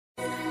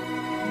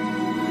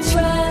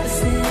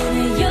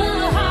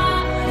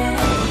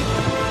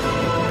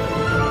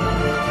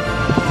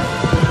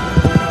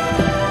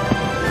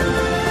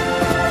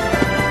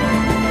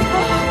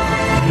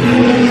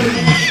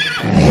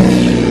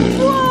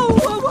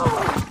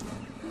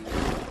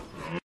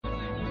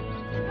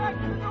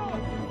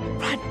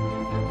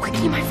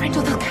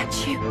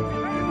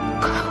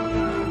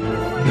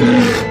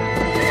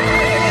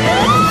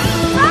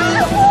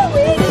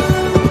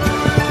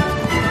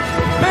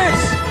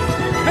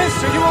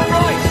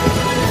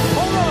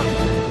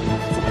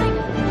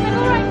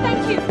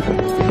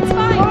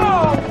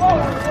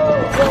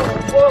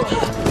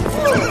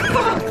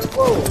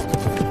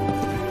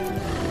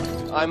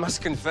I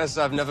must confess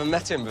I've never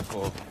met him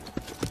before.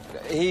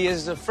 He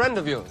is a friend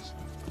of yours?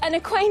 An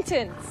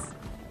acquaintance.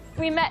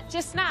 We met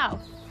just now.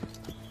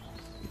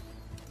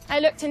 I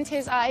looked into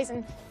his eyes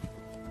and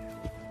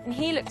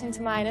he looked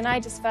into mine, and I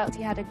just felt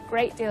he had a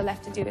great deal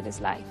left to do with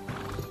his life.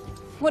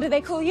 What do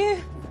they call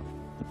you?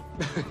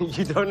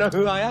 You don't know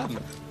who I am?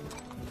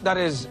 That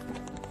is,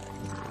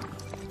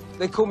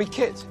 they call me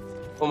Kit.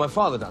 Or my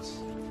father does,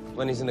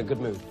 when he's in a good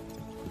mood.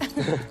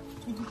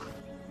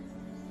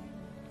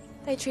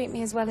 They treat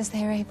me as well as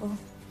they're able.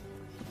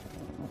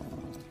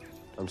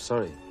 I'm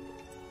sorry.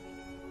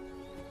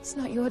 It's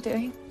not your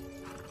doing.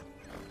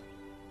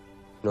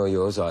 Nor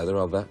yours either,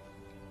 I'll bet.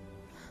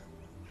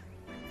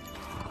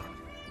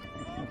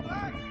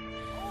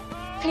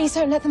 Please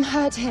don't let them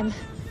hurt him.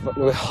 But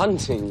we're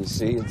hunting, you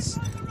see. It's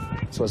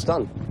what's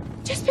done.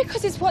 Just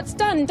because it's what's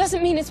done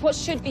doesn't mean it's what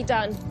should be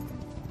done.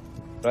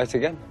 Right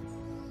again.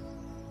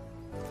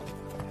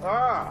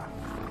 Ah,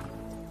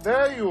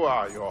 there you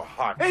are, your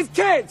heart. It's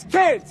Kit!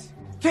 Kit!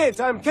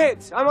 Kit, I'm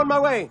Kit. I'm on my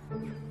way.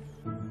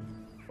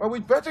 Well,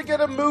 we'd better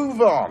get a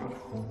move on,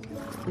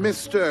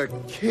 Mr.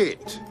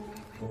 Kit.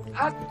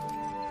 I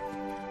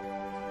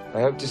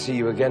hope to see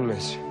you again,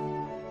 miss.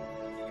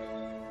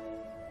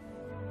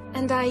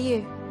 And I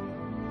you.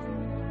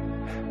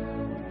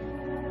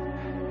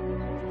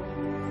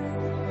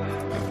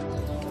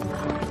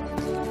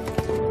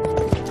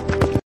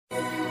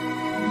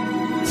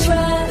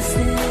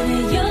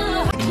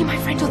 Be my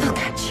friend or they'll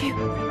catch you.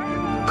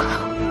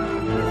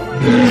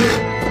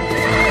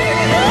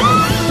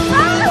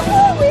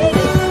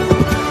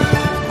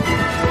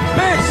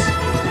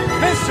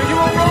 Miss, are you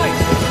all right?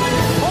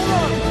 Hold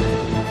on.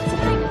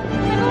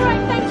 I'm all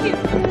right, thank you.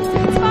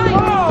 It's fine.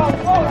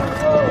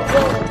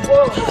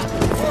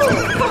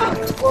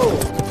 Whoa.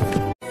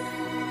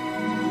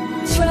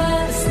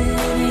 Trust in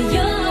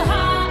your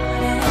heart.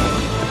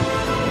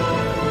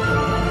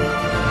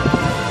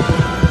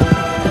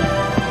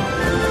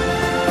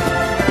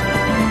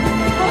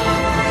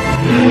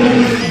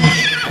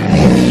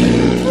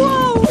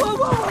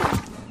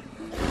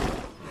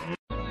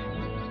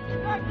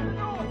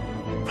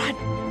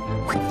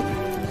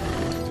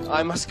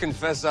 I must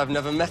confess I've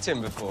never met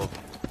him before.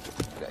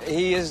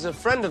 He is a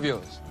friend of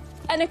yours?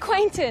 An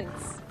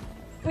acquaintance.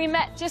 We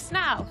met just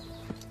now.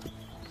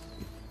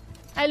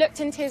 I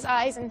looked into his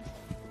eyes and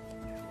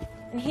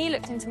he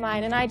looked into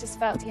mine, and I just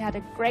felt he had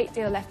a great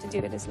deal left to do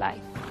with his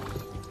life.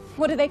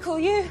 What do they call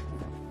you?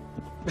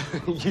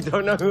 You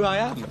don't know who I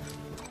am?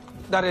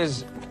 That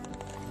is,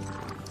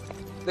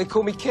 they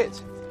call me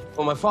Kit.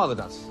 Or my father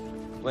does,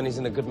 when he's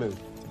in a good mood.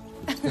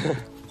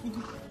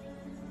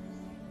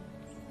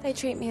 They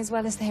treat me as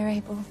well as they're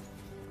able.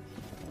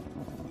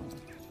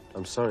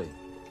 I'm sorry.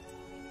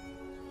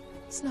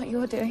 It's not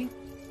your doing.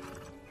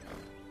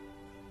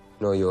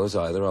 Nor yours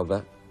either, I'll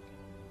bet.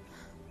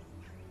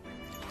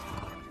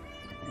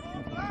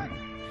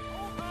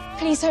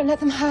 Please don't let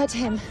them hurt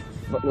him.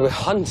 But we're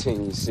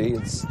hunting, you see.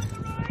 It's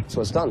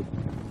what's done.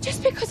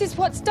 Just because it's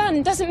what's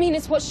done doesn't mean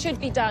it's what should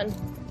be done.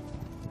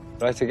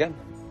 Right again.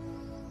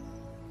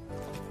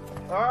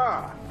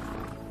 Ah,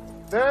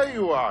 there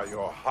you are,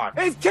 your heart.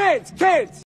 It's Kit! Kit!